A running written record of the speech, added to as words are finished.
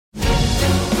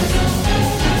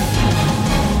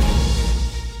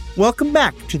Welcome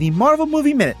back to the Marvel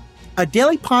Movie Minute, a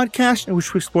daily podcast in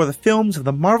which we explore the films of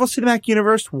the Marvel Cinematic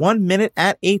Universe 1 minute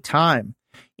at a time.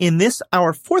 In this,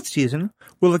 our fourth season,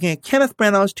 we're looking at Kenneth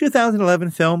Branagh's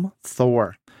 2011 film,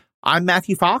 Thor. I'm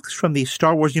Matthew Fox from the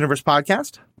Star Wars Universe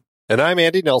podcast. And I'm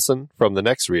Andy Nelson from the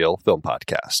Next Reel Film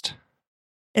Podcast.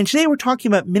 And today we're talking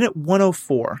about Minute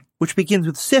 104, which begins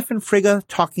with Sif and Frigga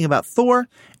talking about Thor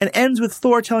and ends with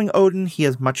Thor telling Odin he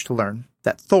has much to learn,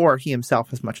 that Thor, he himself,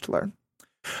 has much to learn.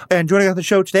 And joining us on the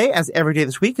show today, as every day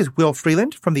this week, is Will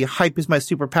Freeland from the Hype is My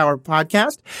Superpower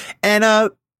podcast.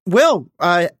 And, Will,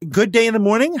 good day in the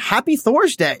morning. Happy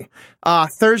Thor's Day.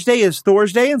 Thursday is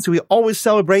Thor's Day, and so we always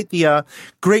celebrate the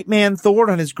great man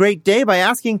Thor on his great day by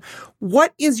asking,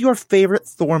 what is your favorite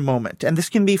Thor moment? And this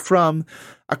can be from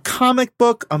a comic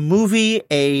book, a movie,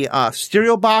 a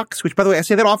cereal box, which, by the way, I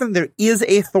say that often. There is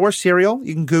a Thor cereal.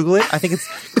 You can Google it. I think it's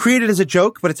created as a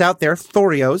joke, but it's out there,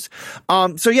 Thorios.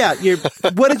 So yeah,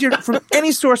 what is your, from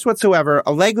any source whatsoever,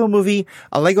 a Lego movie,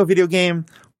 a Lego video game,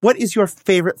 what is your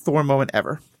favorite Thor moment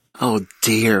ever? Oh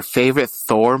dear, favorite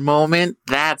Thor moment?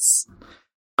 That's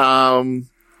God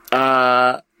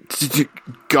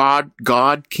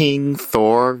King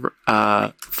Thor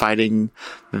fighting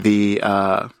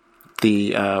the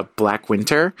Black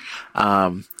Winter.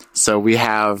 So we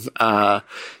have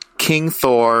King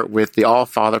Thor with the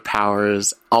All-Father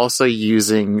powers, also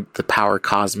using the power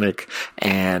cosmic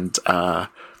and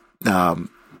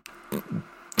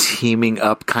teaming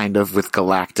up kind of with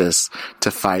Galactus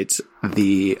to fight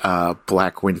the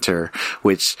Black Winter,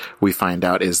 which we find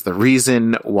out is the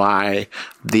reason why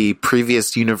the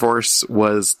previous universe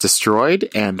was destroyed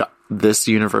and this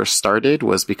universe started,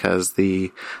 was because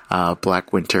the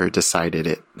Black Winter decided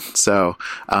it. So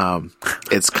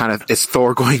it's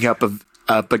Thor going up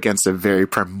against a very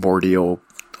primordial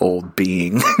old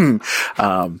being. And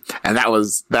I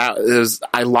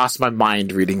lost my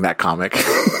mind reading that comic.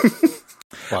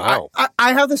 Wow.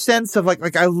 I have the sense of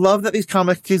like I love that these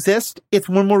comics exist. It's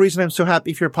one more reason I'm so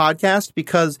happy for your podcast,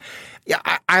 because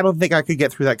I don't think I could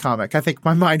get through that comic. I think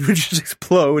my mind would just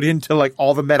explode into like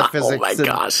all the metaphysics. Oh my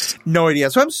gosh. No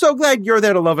idea. So I'm so glad you're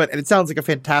there to love it. And it sounds like a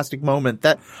fantastic moment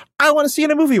that I want to see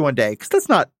in a movie one day, because that's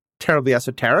not terribly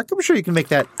esoteric. I'm sure you can make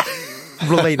that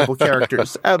relatable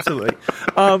characters. Absolutely.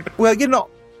 Well, getting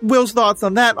Will's thoughts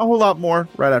on that, a whole lot more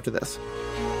right after this.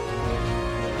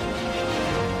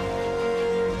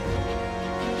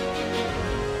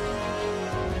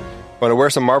 Want to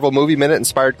wear some Marvel Movie Minute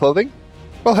inspired clothing?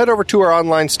 Well, head over to our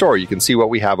online store. You can see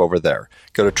what we have over there.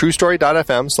 Go to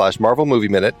truestory.fm/Marvel Movie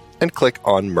Minute and click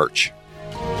on merch.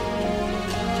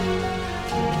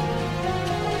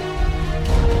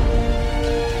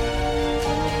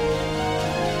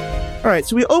 All right,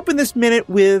 so we open this minute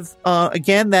with,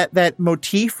 again, that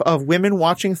motif of women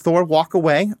watching Thor walk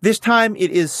away. This time it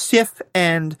is Sif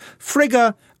and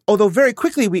Frigga, although very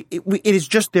quickly it is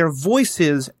just their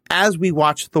voices as we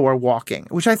watch Thor walking,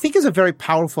 which I think is a very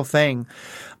powerful thing.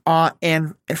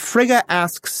 And Frigga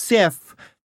asks Sif,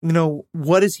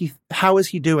 how is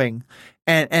he doing?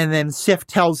 And then Sif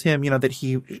tells him, that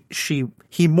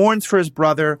he mourns for his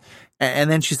brother.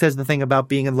 And then she says the thing about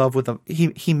being in love with him.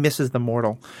 He misses the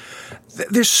mortal.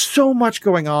 There's so much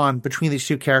going on between these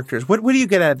two characters. What do you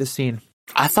get out of this scene?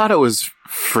 I thought it was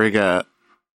Frigga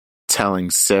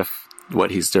telling Sif what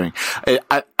he's doing.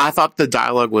 I thought the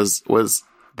dialogue was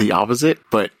the opposite,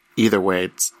 but either way,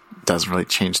 it doesn't really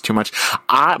change too much.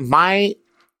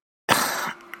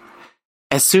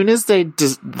 As soon as they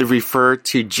refer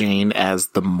to Jane as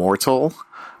the mortal,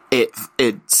 it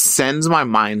sends my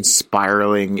mind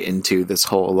spiraling into this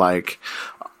whole like,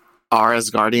 are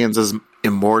Asgardians as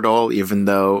immortal, even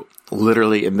though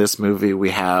literally in this movie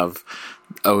we have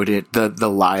Odin, the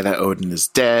lie that Odin is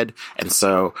dead, and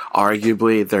so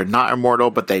arguably they're not immortal,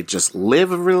 but they just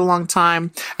live a really long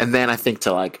time. And then I think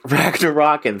to like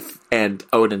Ragnarok, and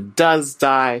Odin does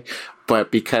die,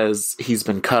 but because he's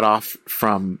been cut off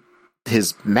from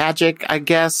his magic, I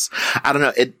guess. I don't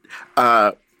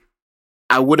know.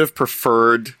 I would have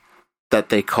preferred that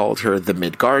they called her the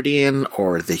Midgardian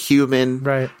or the human,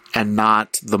 right, and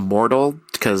not the mortal,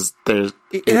 because it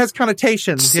has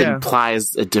connotations. Yeah,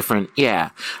 implies a different.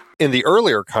 Yeah. In the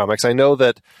earlier comics, I know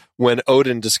that when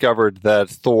Odin discovered that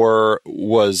Thor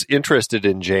was interested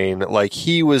in Jane, like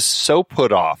he was so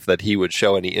put off that he would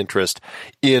show any interest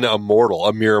in a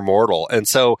mere mortal, and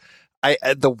so.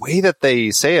 The way that they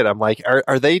say it, I'm like,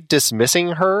 are they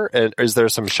dismissing her? And is there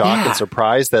some shock and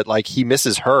surprise that like he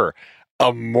misses her,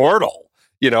 a mortal?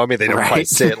 They don't quite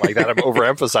say it like that. I'm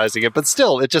overemphasizing it, but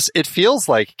still, it feels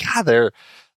like God,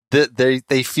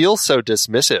 they feel so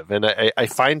dismissive, and I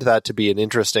find that to be an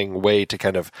interesting way to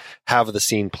kind of have the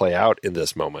scene play out in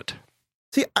this moment.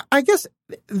 See, I guess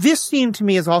this scene to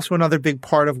me is also another big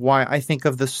part of why I think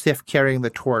of the Sif carrying the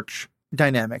torch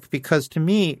dynamic. Because to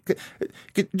me,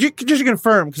 just to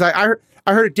confirm, because I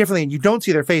heard it differently and you don't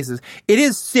see their faces, it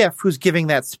is Sif who's giving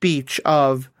that speech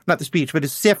of, not the speech, but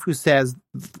it's Sif who says,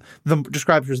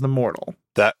 describes her as the mortal.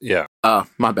 Yeah.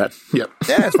 My bad. Yep.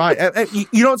 Yeah, it's fine.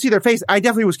 You don't see their face. I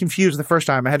definitely was confused the first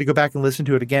time. I had to go back and listen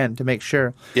to it again to make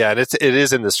sure. Yeah, and it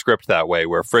is in the script that way,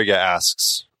 where Frigga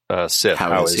asks Sif,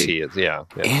 how is he? Yeah.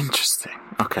 Interesting.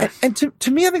 Okay. And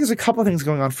to me, I think there's a couple of things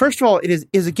going on. First of all, it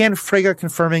is again Frigga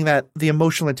confirming that the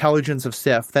emotional intelligence of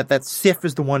Sif, that Sif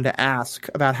is the one to ask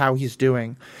about how he's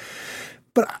doing.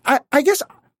 But I guess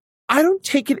I don't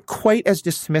take it quite as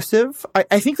dismissive.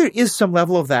 I think there is some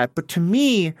level of that, but to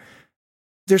me,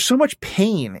 there's so much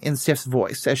pain in Sif's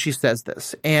voice as she says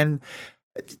this. And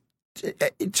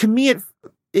to me,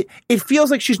 it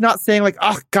feels like she's not saying like,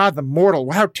 oh God, the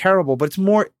mortal, how terrible. But it's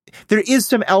more, there is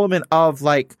some element of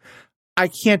like, I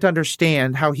can't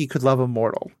understand how he could love a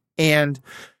mortal. And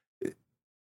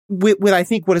with I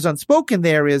think what is unspoken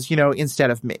there is,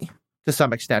 instead of me to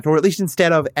some extent, or at least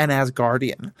instead of an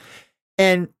Asgardian.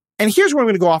 And here's where I'm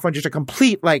going to go off on just a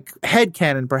complete like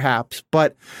headcanon perhaps,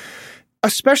 but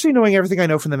especially knowing everything I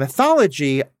know from the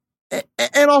mythology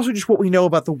and also just what we know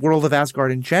about the world of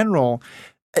Asgard in general,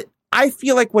 I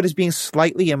feel like what is being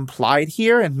slightly implied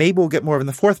here, and maybe we'll get more of in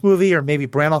the fourth movie, or maybe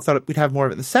Branagh thought we'd have more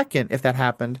of it in the second if that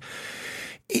happened.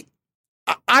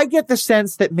 I get the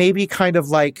sense that maybe kind of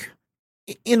like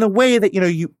in the way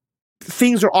that,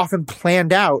 things are often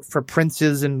planned out for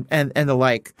princes and the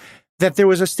like, that there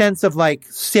was a sense of like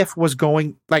Sif was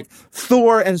going, like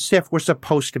Thor and Sif were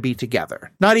supposed to be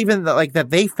together. Not even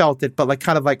that they felt it, but like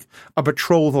kind of like a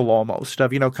betrothal almost of,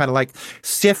 kind of like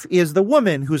Sif is the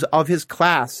woman who's of his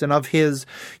class and of his,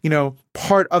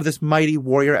 part of this mighty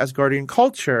warrior Asgardian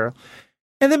culture.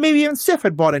 And then maybe even Sif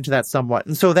had bought into that somewhat.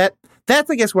 And so that's,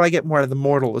 I guess, what I get more out of the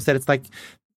mortal is that it's like,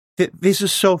 this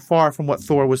is so far from what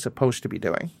Thor was supposed to be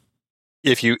doing.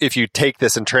 If you take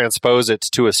this and transpose it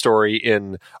to a story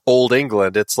in Old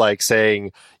England, it's like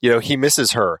saying, he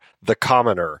misses her, the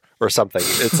commoner, or something.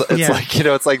 It's like,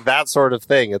 it's like that sort of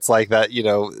thing. It's like that,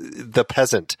 the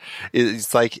peasant.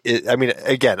 It's like,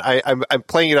 again, I'm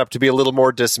playing it up to be a little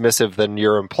more dismissive than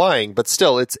you're implying, but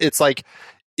still, it's like,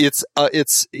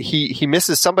 he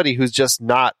misses somebody who's just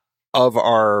not of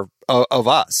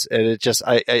us. And it just,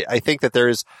 I think that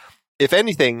there's, if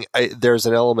anything, there's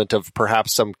an element of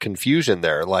perhaps some confusion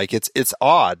there. Like it's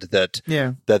odd that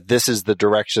this is the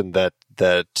direction that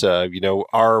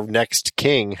our next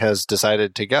king has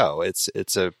decided to go.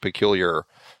 It's a peculiar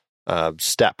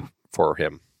step for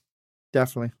him.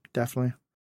 Definitely.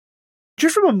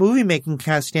 Just from a movie making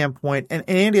kind of standpoint, and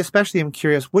Andy especially, I'm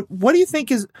curious, what do you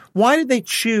think why did they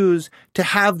choose to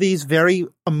have these very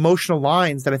emotional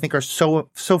lines that I think are so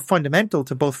fundamental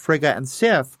to both Frigga and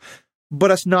Sif, but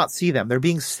us not see them? They're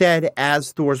being said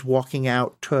as Thor's walking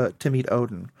out to meet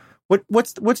Odin.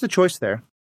 What's the choice there?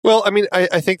 Well,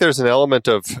 I think there's an element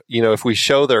of, if we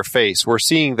show their face, we're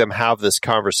seeing them have this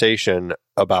conversation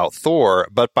about Thor,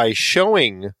 but by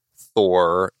showing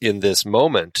Thor in this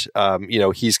moment,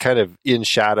 he's kind of in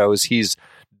shadows. He's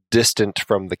distant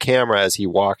from the camera as he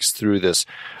walks through this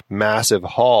massive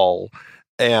hall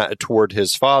toward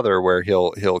his father, where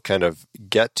he'll kind of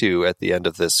get to at the end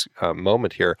of this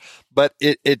moment here. But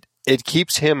it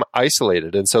keeps him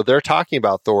isolated, and so they're talking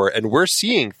about Thor, and we're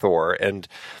seeing Thor, and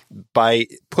by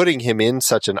putting him in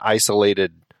such an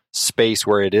isolated space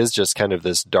where it is just kind of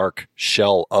this dark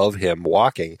shell of him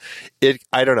walking,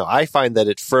 I don't know, I find that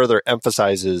it further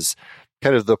emphasizes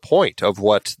kind of the point of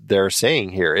what they're saying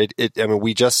here.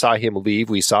 We just saw him leave.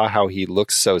 We saw how he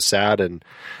looks so sad and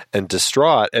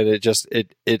distraught, and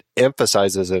it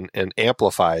emphasizes and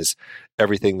amplifies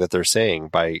everything that they're saying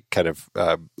by kind of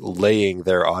laying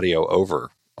their audio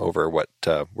over what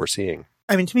we're seeing.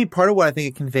 To me, part of what I think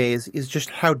it conveys is just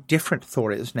how different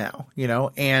Thor is now,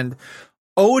 and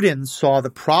Odin saw the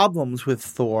problems with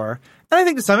Thor, and I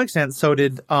think to some extent so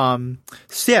did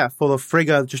Sif, although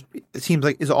Frigga just, it seems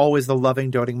like, is always the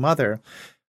loving, doting mother.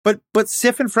 But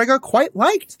Sif and Frigga quite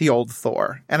liked the old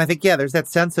Thor. And I think, there's that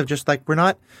sense of just like,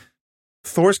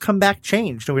 Thor's comeback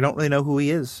changed, and we don't really know who he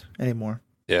is anymore.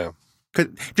 Yeah.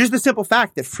 Just the simple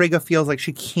fact that Frigga feels like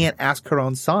she can't ask her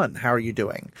own son, how are you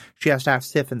doing? She has to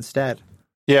ask Sif instead.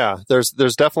 Yeah, there's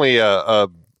definitely a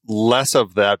less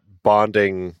of that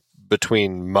bonding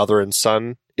between mother and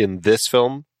son in this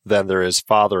film than there is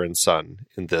father and son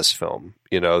in this film.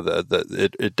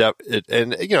 I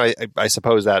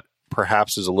suppose that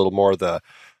perhaps is a little more the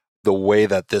way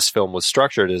that this film was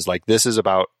structured, is like, this is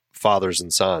about fathers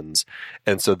and sons,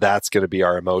 and so that's going to be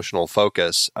our emotional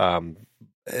focus.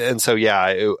 And so,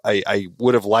 yeah, I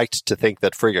would have liked to think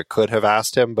that Frigga could have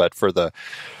asked him, but for the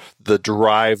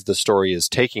drive the story is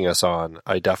taking us on,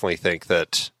 I definitely think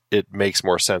that it makes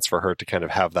more sense for her to kind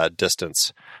of have that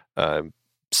distance,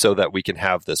 so that we can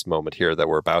have this moment here that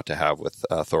we're about to have with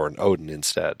Thor and Odin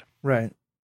instead. Right.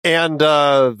 And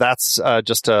that's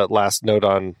just a last note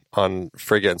on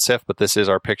Frigga and Sif, but this is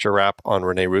our picture wrap on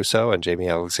Rene Russo and Jamie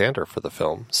Alexander for the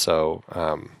film. So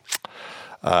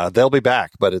they'll be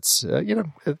back, but it's,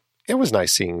 it was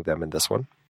nice seeing them in this one.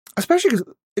 Especially because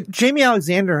Jamie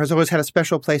Alexander has always had a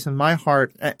special place in my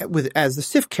heart as the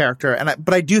Sif character,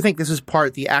 but I do think this is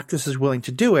part the actress is willing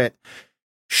to do it.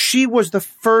 She was the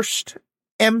first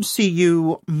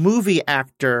MCU movie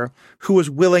actor who was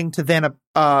willing to then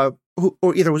who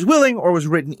either was willing or was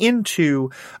written into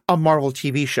a Marvel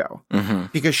TV show,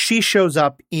 because she shows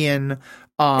up in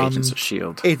Agents of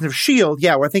S.H.I.E.L.D. Agents of S.H.I.E.L.D.,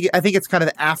 yeah, where I think it's kind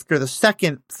of after the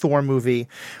second Thor movie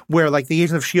where like the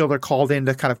Agents of S.H.I.E.L.D. are called in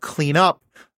to kind of clean up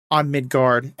on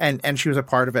Midgard, and she was a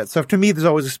part of it. So to me, there's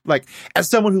always like, as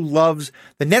someone who loves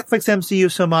the Netflix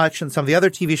MCU so much and some of the other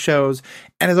TV shows,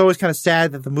 and is always kind of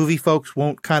sad that the movie folks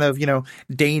won't kind of,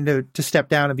 deign to step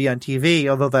down and be on TV,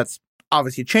 although that's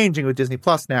obviously changing with Disney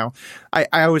Plus now. I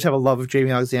always have a love of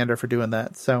Jamie Alexander for doing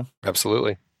that. So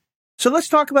absolutely. So let's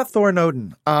talk about Thor and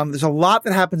Odin. There's a lot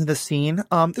that happens in this scene.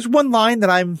 There's one line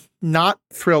that I'm not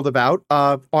thrilled about.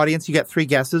 Audience, you get 3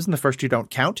 guesses, and the first 2 don't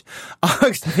count.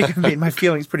 Because I think I've made my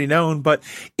feelings pretty known. But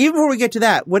even before we get to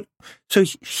that,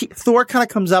 Thor kind of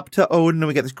comes up to Odin, and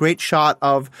we get this great shot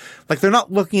of, like, they're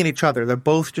not looking at each other. They're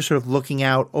both just sort of looking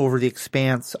out over the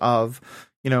expanse of,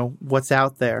 what's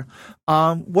out there.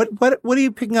 What are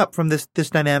you picking up from this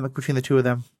dynamic between the two of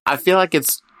them? I feel like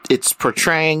it's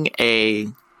portraying a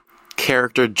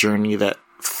character journey that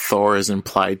Thor is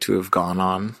implied to have gone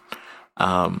on,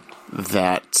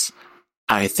 that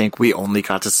I think we only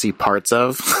got to see parts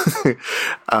of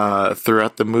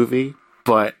throughout the movie.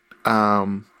 But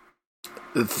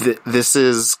this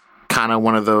is kind of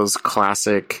one of those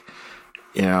classic,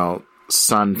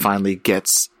 son finally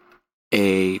gets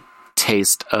a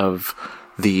taste of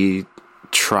the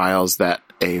trials that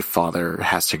a father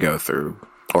has to go through,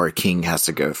 or a king has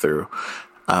to go through,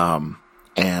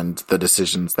 and the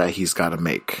decisions that he's got to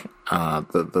make,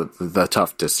 the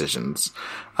tough decisions,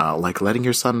 like letting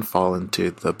your son fall into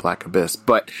the black abyss.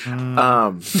 But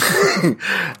I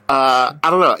don't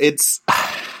know. It's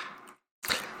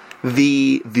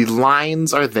the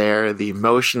lines are there, the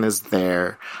emotion is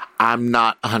there. I'm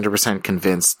not 100%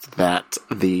 convinced that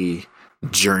the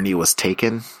journey was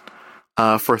taken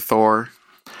for Thor.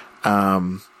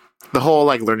 The whole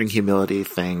like learning humility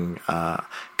thing,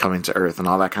 coming to Earth and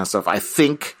all that kind of stuff. I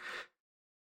think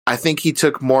he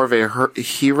took more of a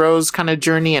hero's kind of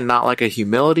journey and not like a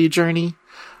humility journey,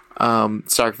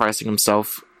 sacrificing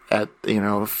himself at,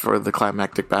 for the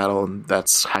climactic battle, and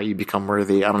that's how you become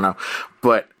worthy. I don't know.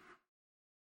 But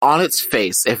on its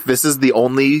face, if this is the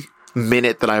only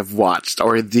minute that I've watched,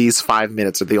 or these 5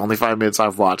 minutes are the only 5 minutes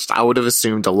I've watched, I would have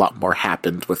assumed a lot more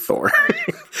happened with Thor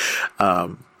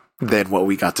than what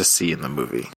we got to see in the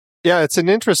movie. Yeah, it's an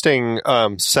interesting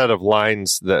set of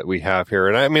lines that we have here.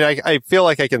 And I mean, I feel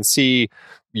like I can see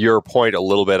your point a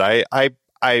little bit. I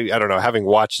don't know, having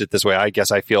watched it this way, I guess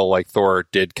I feel like Thor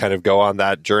did kind of go on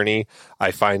that journey.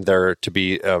 I find there to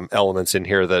be elements in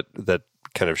here that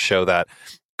kind of show that.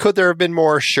 Could there have been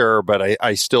more? Sure, but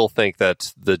I still think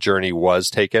that the journey was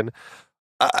taken.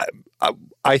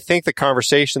 I think the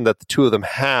conversation that the two of them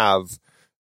have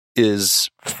is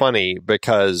funny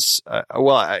because,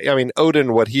 I mean,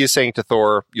 Odin, what he is saying to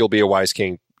Thor, you'll be a wise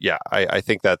king. Yeah, I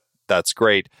think that's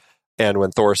great. And when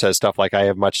Thor says stuff like, I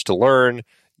have much to learn,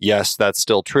 yes, that's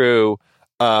still true.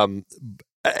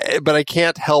 But I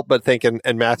can't help but think,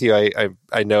 and Matthew,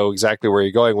 I know exactly where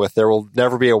you're going with, there will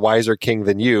never be a wiser king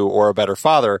than you or a better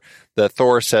father, that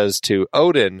Thor says to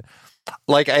Odin.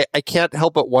 Like, I can't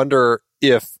help but wonder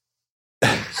if,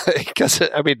 because,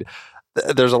 I mean,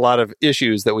 there's a lot of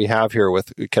issues that we have here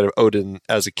with kind of Odin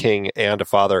as a king and a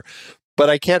father. But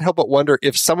I can't help but wonder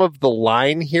if some of the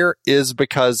line here is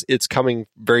because it's coming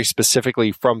very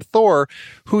specifically from Thor,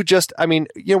 who just, I mean,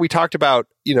 we talked about,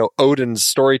 Odin's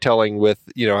storytelling with,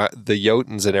 the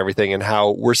Jotuns and everything, and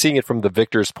how we're seeing it from the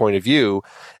victor's point of view.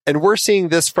 And we're seeing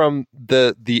this from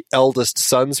the eldest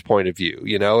son's point of view,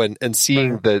 and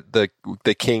seeing the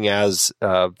king as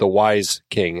the wise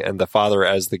king and the father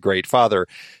as the great father,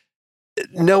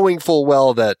 knowing full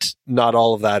well that not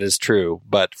all of that is true.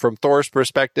 But from Thor's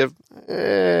perspective,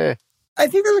 I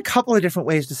think there's a couple of different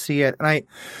ways to see it. And I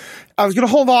was going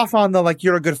to hold off on the, like,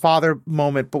 you're a good father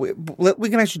moment, but we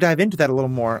can actually dive into that a little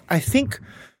more. I think,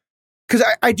 because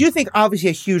I do think obviously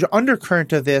a huge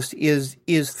undercurrent of this is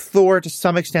Thor to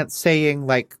some extent saying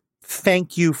like,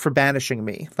 thank you for banishing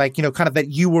me. Like, you know, kind of that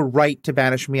you were right to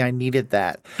banish me. I needed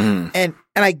that. And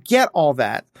I get all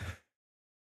that.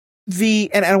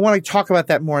 And I want to talk about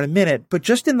that more in a minute, but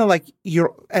just in the, like,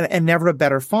 you're and never a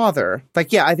better father.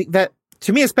 Like, yeah, I think that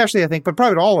to me, especially, I think, but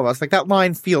probably to all of us, like that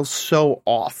line feels so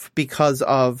off because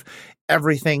of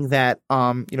everything that,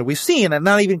 you know, we've seen, and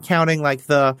not even counting like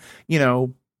the, you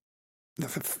know,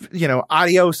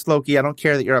 adios Loki, I don't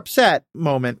care that you're upset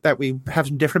moment that we have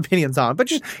some different opinions on, but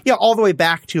just, yeah, all the way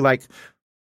back to like,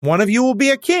 one of you will be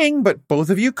a king, but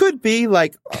both of you could be,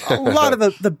 like a lot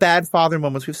of the bad father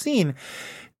moments we've seen.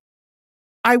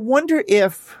 I wonder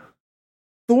if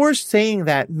Thor saying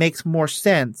that makes more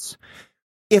sense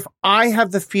if I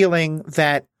have the feeling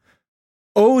that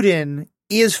Odin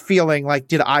is feeling like,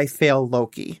 did I fail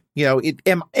Loki? You know,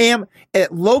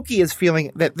 Loki is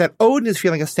feeling that Odin is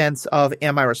feeling a sense of,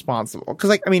 am I responsible? Because,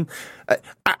 like, I mean,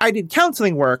 I did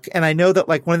counseling work, and I know that,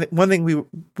 like, one thing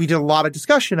we did a lot of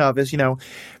discussion of is, you know,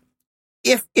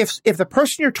 if the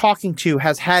person you're talking to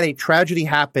has had a tragedy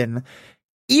happen,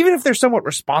 even if they're somewhat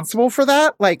responsible for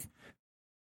that, like,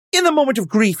 in the moment of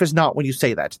grief is not when you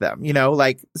say that to them, you know,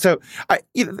 like, so I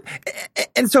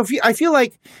feel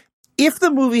like if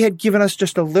the movie had given us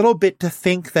just a little bit to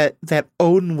think that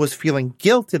Odin was feeling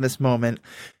guilt in this moment,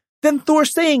 then Thor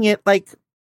saying it, like,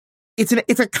 it's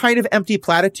a kind of empty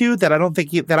platitude that I don't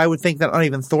think that I would think that not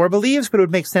even Thor believes, but it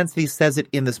would make sense that he says it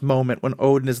in this moment when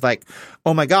Odin is like,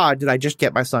 oh my God, did I just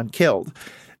get my son killed?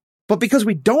 But because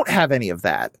we don't have any of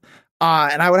that,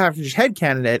 and I would have to just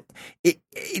headcanon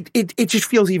it just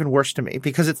feels even worse to me,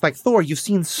 because it's like, Thor, you've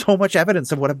seen so much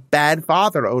evidence of what a bad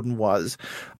father Odin was.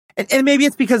 And maybe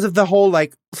it's because of the whole,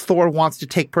 like, Thor wants to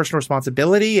take personal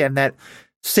responsibility, and that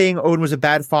saying Odin was a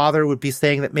bad father would be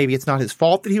saying that maybe it's not his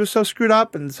fault that he was so screwed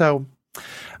up. And so,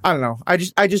 I don't know. I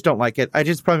just don't like it.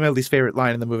 It's probably my least favorite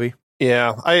line in the movie.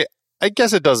 Yeah, I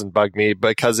guess it doesn't bug me,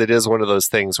 because it is one of those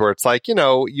things where it's like, you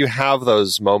know, you have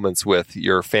those moments with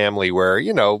your family where,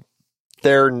 you know,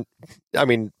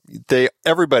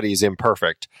 everybody's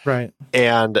imperfect. Right.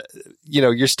 And, you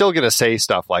know, you're still going to say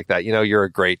stuff like that. You know, you're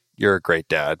a great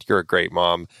dad. You're a great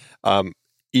mom.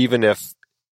 Even if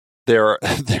there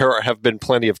have been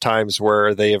plenty of times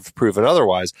where they have proven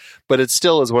otherwise, but it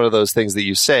still is one of those things that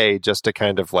you say just to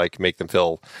kind of like make them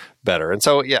feel better. And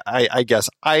so, yeah, I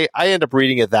guess I end up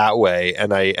reading it that way,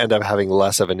 and I end up having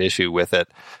less of an issue with it.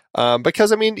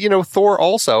 Because, I mean, you know, Thor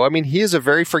also, I mean, he is a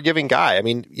very forgiving guy. I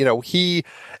mean, you know, he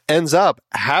ends up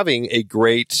having a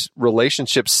great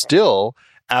relationship still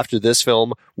after this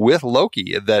film with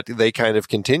Loki that they kind of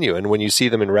continue. And when you see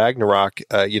them in Ragnarok,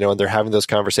 you know, and they're having those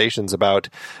conversations about,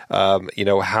 you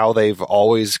know, how they've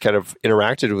always kind of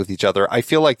interacted with each other, I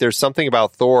feel like there's something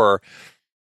about Thor,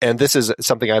 and this is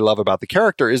something I love about the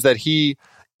character, is that he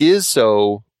is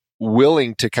so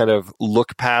willing to kind of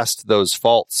look past those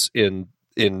faults in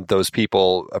those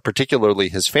people, particularly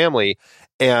his family,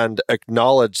 and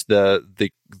acknowledge the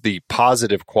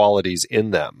positive qualities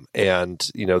in them, and,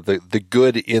 you know, the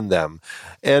good in them.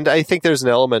 And I think there's an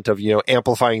element of, you know,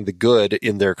 amplifying the good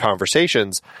in their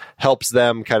conversations helps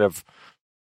them kind of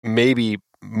maybe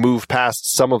move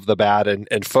past some of the bad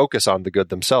and focus on the good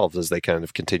themselves as they kind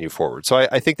of continue forward. So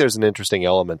I think there's an interesting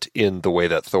element in the way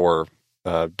that Thor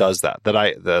does that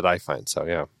I find. So,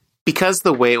 yeah. Because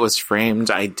the way it was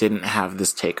framed, I didn't have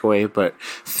this takeaway, but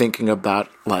thinking about,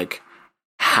 like,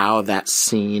 how that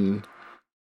scene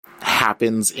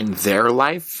happens in their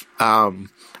life, I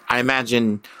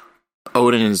imagine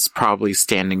Odin is probably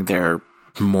standing there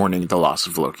mourning the loss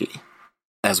of Loki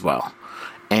as well.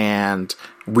 And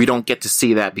we don't get to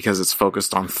see that because it's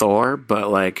focused on Thor,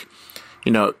 but, like,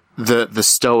 you know, the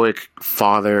stoic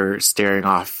father staring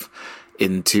off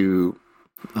into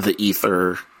the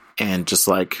ether and just,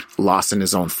 like, lost in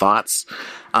his own thoughts.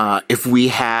 If we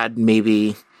had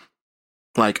maybe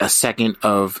like a second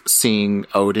of seeing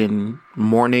Odin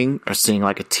mourning, or seeing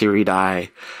like a teary eye,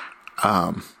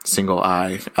 single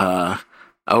eye,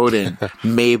 Odin,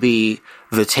 maybe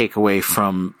the takeaway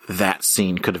from that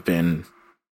scene could have been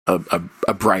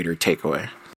a brighter takeaway.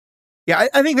 Yeah,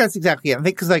 I think that's exactly it. I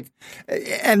think because, like,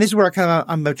 and this is where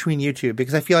I'm between you two,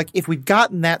 because I feel like if we'd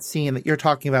gotten that scene that you're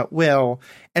talking about, Will,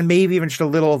 and maybe even just a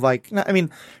little of, like, I mean,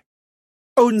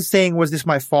 Odin saying, "Was this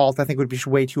my fault?" I think would be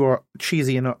way too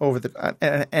cheesy and over the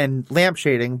and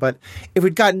lampshading. But if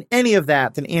we'd gotten any of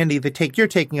that, then Andy, the take you're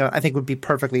taking, I think would be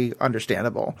perfectly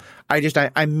understandable.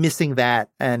 I'm missing that,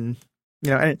 and you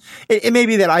know, and it may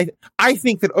be that I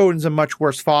think that Odin's a much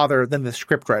worse father than the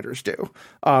scriptwriters do,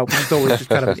 which is always just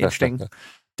kind of an interesting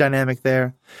dynamic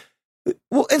there.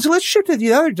 Well, and so let's shift to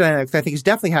the other dynamic that I think is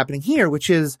definitely happening here, which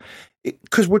is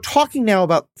because we're talking now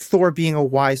about Thor being a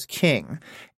wise king,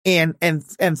 and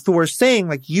Thor's saying,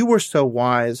 like, you were so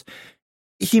wise.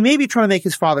 He may be trying to make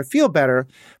his father feel better,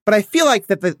 but I feel like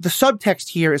that the subtext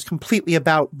here is completely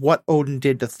about what Odin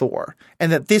did to Thor,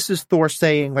 and that this is Thor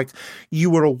saying, like, you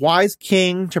were a wise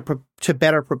king to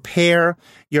better prepare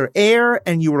your heir,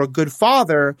 and you were a good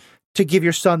father to give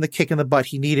your son the kick in the butt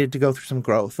he needed to go through some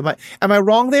growth. Am I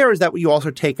wrong there, or is that what you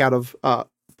also take out of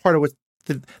part of what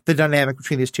the dynamic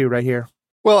between these two right here?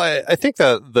 Well, I think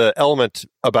the element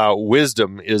about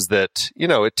wisdom is that,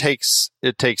 it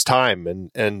takes time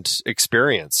and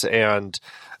experience. And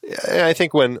I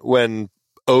think when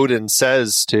Odin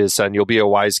says to his son, you'll be a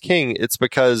wise king, it's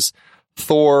because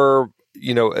Thor,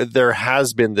 there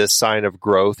has been this sign of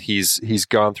growth. He's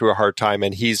gone through a hard time,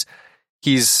 and he's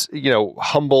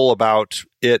humble about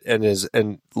it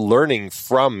and learning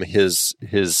from his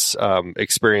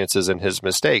experiences and his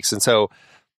mistakes. And so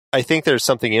I think there's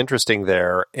something interesting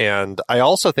there. And I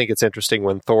also think it's interesting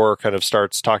when Thor kind of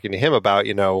starts talking to him about,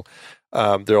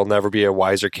 there'll never be a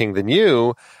wiser king than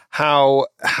you, how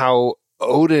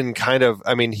Odin kind of,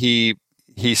 he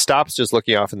stops just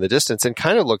looking off in the distance and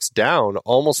kind of looks down,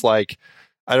 almost like,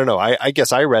 I don't know, I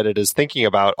guess I read it as thinking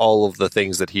about all of the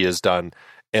things that he has done.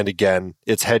 And again,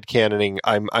 it's headcanoning.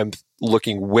 I'm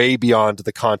looking way beyond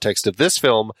the context of this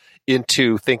film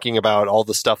into thinking about all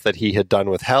the stuff that he had done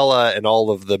with Hela and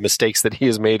all of the mistakes that he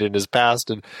has made in his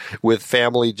past and with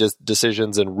family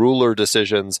decisions and ruler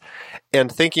decisions,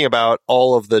 and thinking about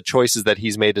all of the choices that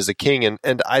he's made as a king.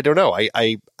 And I don't know,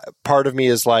 I part of me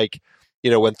is like,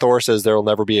 when Thor says there will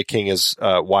never be a king as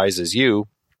wise as you,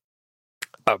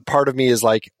 part of me is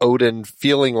like Odin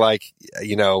feeling like,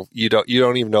 you don't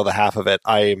even know the half of it.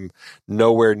 I'm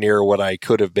nowhere near what I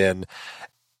could have been.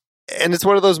 And it's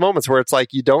one of those moments where it's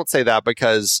like, you don't say that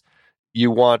because you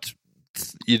want,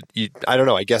 I don't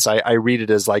know, I guess I read it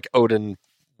as like Odin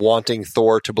wanting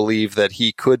Thor to believe that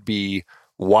he could be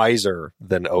wiser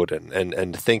than Odin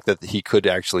and think that he could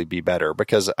actually be better.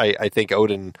 Because I think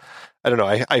Odin, I don't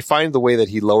know, I find the way that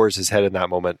he lowers his head in that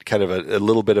moment kind of a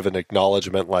little bit of an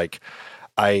acknowledgement, like,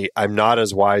 I'm not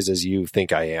as wise as you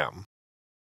think I am.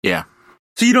 Yeah.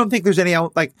 So you don't think there's any,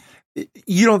 like,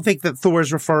 you don't think that Thor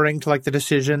is referring to, like, the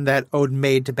decision that Odin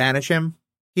made to banish him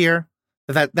here?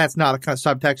 That's not a kind of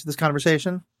subtext of this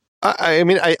conversation?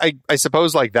 I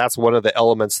suppose, like, that's one of the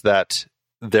elements that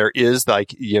there is, like,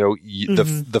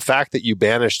 the fact that you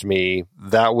banished me,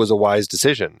 that was a wise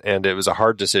decision, and it was a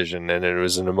hard decision, and it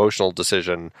was an emotional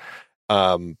decision,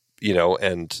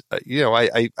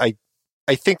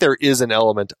 I think there is an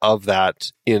element of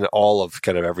that in all of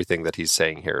kind of everything that he's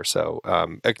saying here. So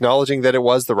acknowledging that it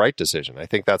was the right decision. I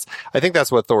think that's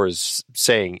what Thor is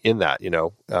saying in that,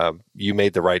 you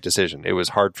made the right decision. It was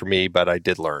hard for me, but I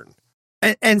did learn.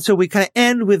 And so we kind of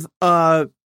end with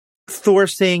Thor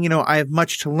saying, I have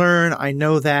much to learn. I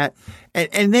know that.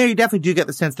 And there you definitely do get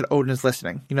the sense that Odin is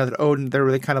listening. That Odin, they're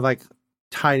really kind of like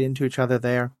tied into each other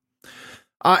there.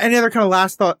 Any other kind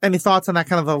of any thoughts on that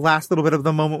kind of the last little bit of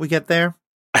the moment we get there?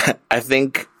 I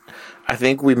think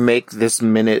we make this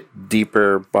minute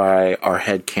deeper by our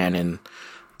headcanon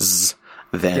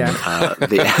than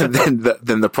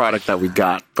the product that we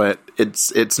got, but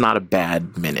it's not a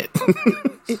bad minute.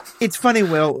 It's funny,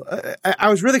 Will. I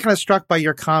was really kind of struck by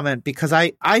your comment because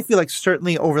I feel like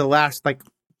certainly over the last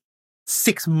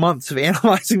 6 months of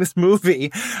analyzing this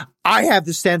movie, I have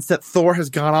the sense that Thor has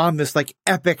gone on this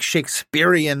epic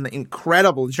Shakespearean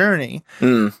incredible journey.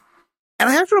 And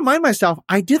I have to remind myself,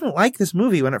 I didn't like this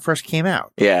movie when it first came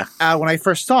out. Yeah. When I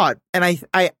first saw it. And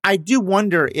I do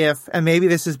wonder if, and maybe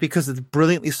this is because it's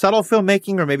brilliantly subtle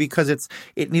filmmaking, or maybe because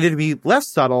it needed to be less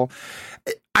subtle.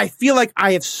 I feel like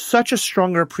I have such a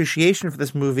stronger appreciation for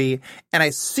this movie, and I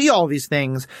see all these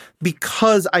things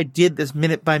because I did this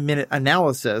minute by minute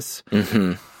analysis.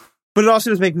 Mm-hmm. But it also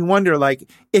does make me wonder,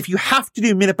 if you have to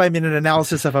do minute by minute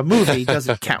analysis of a movie, does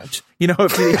it count?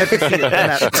 If you have to see it in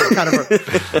that kind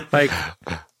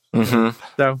of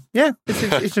So yeah, it's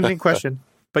an interesting question.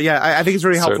 But yeah, I think it's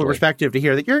very helpful perspective to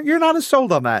hear that you're not as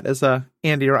sold on that as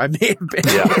Andy or I may have been.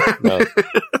 Yeah, no,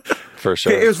 for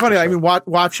sure. It was funny. I mean,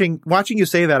 watching you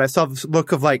say that, I saw this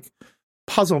look of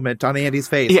puzzlement on Andy's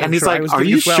face. Yeah, and he's like, "Are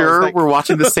you sure we're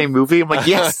watching the same movie?" I'm like,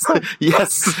 "Yes,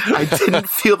 yes." I didn't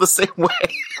feel the same way.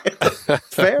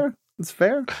 It's fair. It's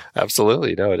fair.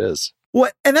 Absolutely, no, it is. Well,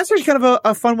 and that's actually kind of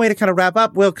a fun way to kind of wrap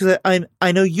up, Will, because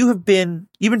I know you've been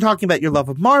talking about your love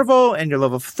of Marvel and your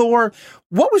love of Thor.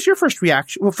 What was your first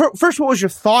reaction? Well, first, what was your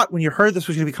thought when you heard this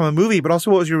was going to become a movie? But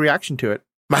also, what was your reaction to it?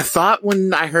 My thought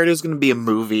when I heard it was going to be a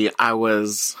movie, I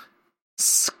was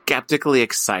skeptically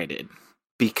excited.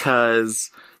 because,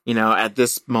 you know, at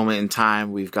this moment in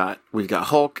time, we've got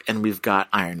Hulk and we've got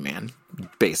Iron Man,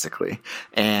 basically.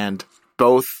 And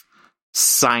both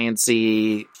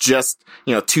science-y, just,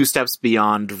 you know, 2 steps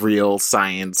beyond real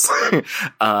science,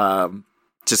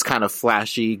 just kind of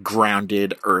flashy,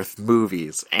 grounded Earth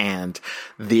movies. And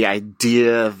the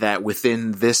idea that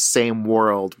within this same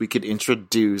world, we could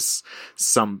introduce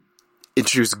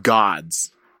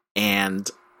gods and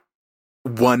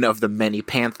one of the many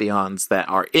pantheons that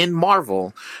are in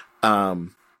Marvel.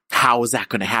 How is that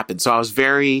going to happen? So I was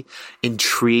very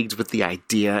intrigued with the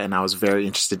idea, and I was very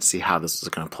interested to see how this was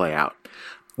going to play out.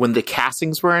 When the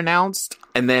castings were announced,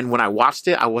 and then when I watched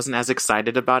it, I wasn't as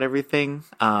excited about everything.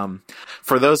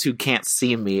 For those who can't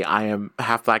see me, I am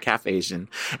half Black, half Asian,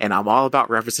 and I'm all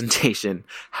about representation.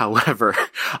 However,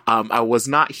 I was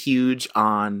not huge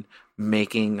on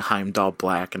making Heimdall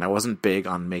Black, and I wasn't big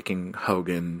on making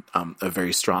Hogun a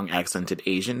very strong accented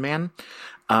Asian man.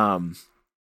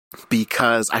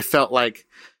 Because I felt like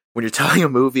when you're telling a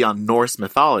movie on Norse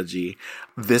mythology,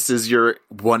 this is your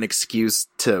one excuse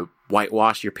to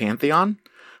whitewash your pantheon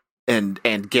and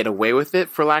get away with it,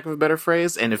 for lack of a better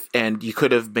phrase. And you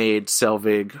could have made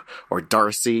Selvig or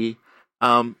Darcy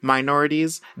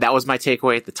minorities. That was my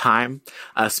takeaway at the time,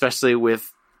 especially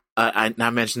with I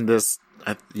mentioned this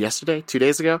yesterday, 2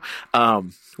 days ago,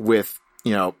 with,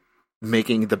 you know,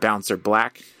 making the bouncer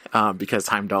black. Because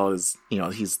Heimdall is, you know,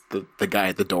 he's the guy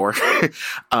at the door.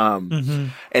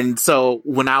 And so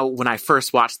when I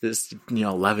first watched this, you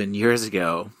know, 11 years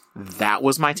ago, that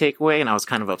was my takeaway, and I was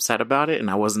kind of upset about it. And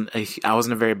I wasn't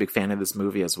a very big fan of this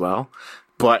movie as well,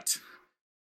 but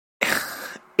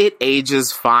it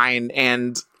ages fine.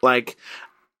 And like,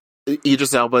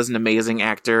 Idris Elba is an amazing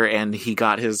actor, and he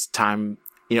got his time.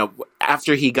 You know,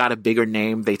 after he got a bigger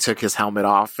name, they took his helmet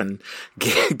off and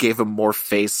gave him more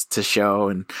face to show.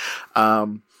 And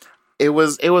it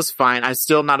was fine. I'm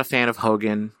still not a fan of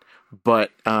Hogun,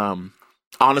 but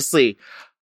honestly,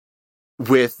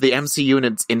 with the MCU in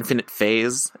its infinite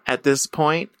phase at this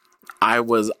point, I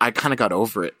kind of got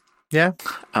over it. Yeah.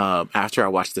 After I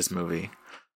watched this movie,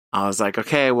 I was like,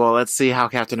 okay, well, let's see how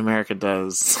Captain America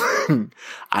does.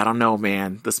 I don't know,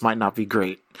 man. This might not be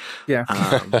great. Yeah.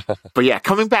 But yeah,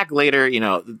 coming back later, you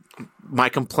know, my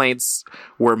complaints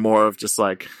were more of just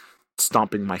like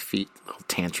stomping my feet, little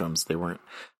tantrums. They weren't,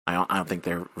 I don't think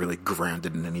they're really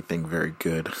grounded in anything very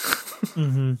good.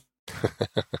 Mm-hmm.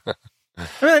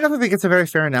 I mean, I definitely think it's a very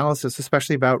fair analysis,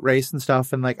 especially about race and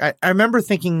stuff. And like, I remember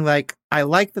thinking, like, I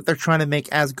like that they're trying to make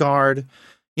Asgard,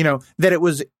 you know, that it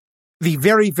was the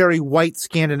very, very white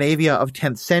Scandinavia of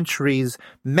 10th century's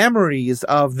memories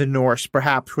of the Norse,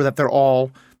 perhaps, were that they're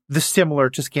all similar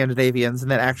to Scandinavians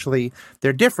and that actually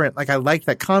they're different. Like, I like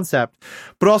that concept.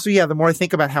 But also, yeah, the more I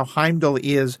think about how Heimdall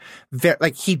is,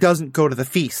 like, he doesn't go to the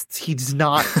feasts. He's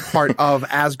not part of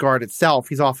Asgard itself.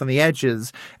 He's off on the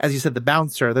edges. As you said, the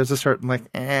bouncer, there's a certain, like,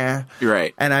 You're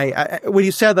right. And I when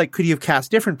you said, like, could you have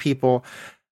cast different people?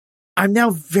 I'm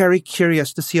now very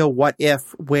curious to see a what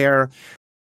if where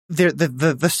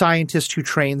the scientist who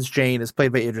trains Jane is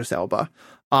played by Idris Elba.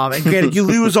 And granted, you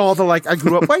lose all the, like, I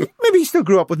grew up, like, maybe he still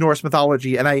grew up with Norse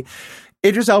mythology, and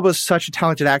Idris Elba is such a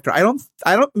talented actor. I don't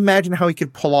imagine how he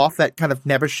could pull off that kind of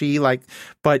nebbishy, like,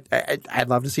 but I'd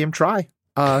love to see him try.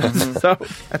 So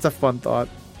that's a fun thought.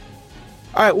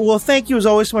 All right. Well, thank you as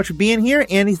always so much for being here.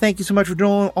 Andy, thank you so much for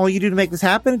doing all you do to make this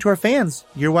happen. And to our fans,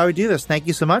 you're why we do this. Thank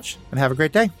you so much, and have a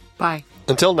great day. Bye.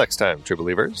 Until next time, true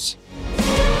believers.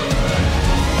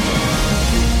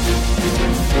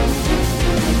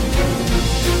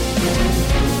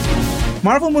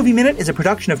 Marvel Movie Minute is a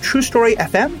production of True Story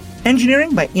FM,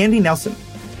 engineering by Andy Nelson.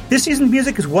 This season's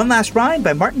music is One Last Ride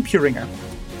by Martin Puringer.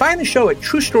 Find the show at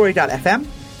truestory.fm,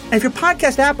 and if your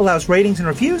podcast app allows ratings and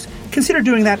reviews, consider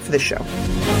doing that for this show.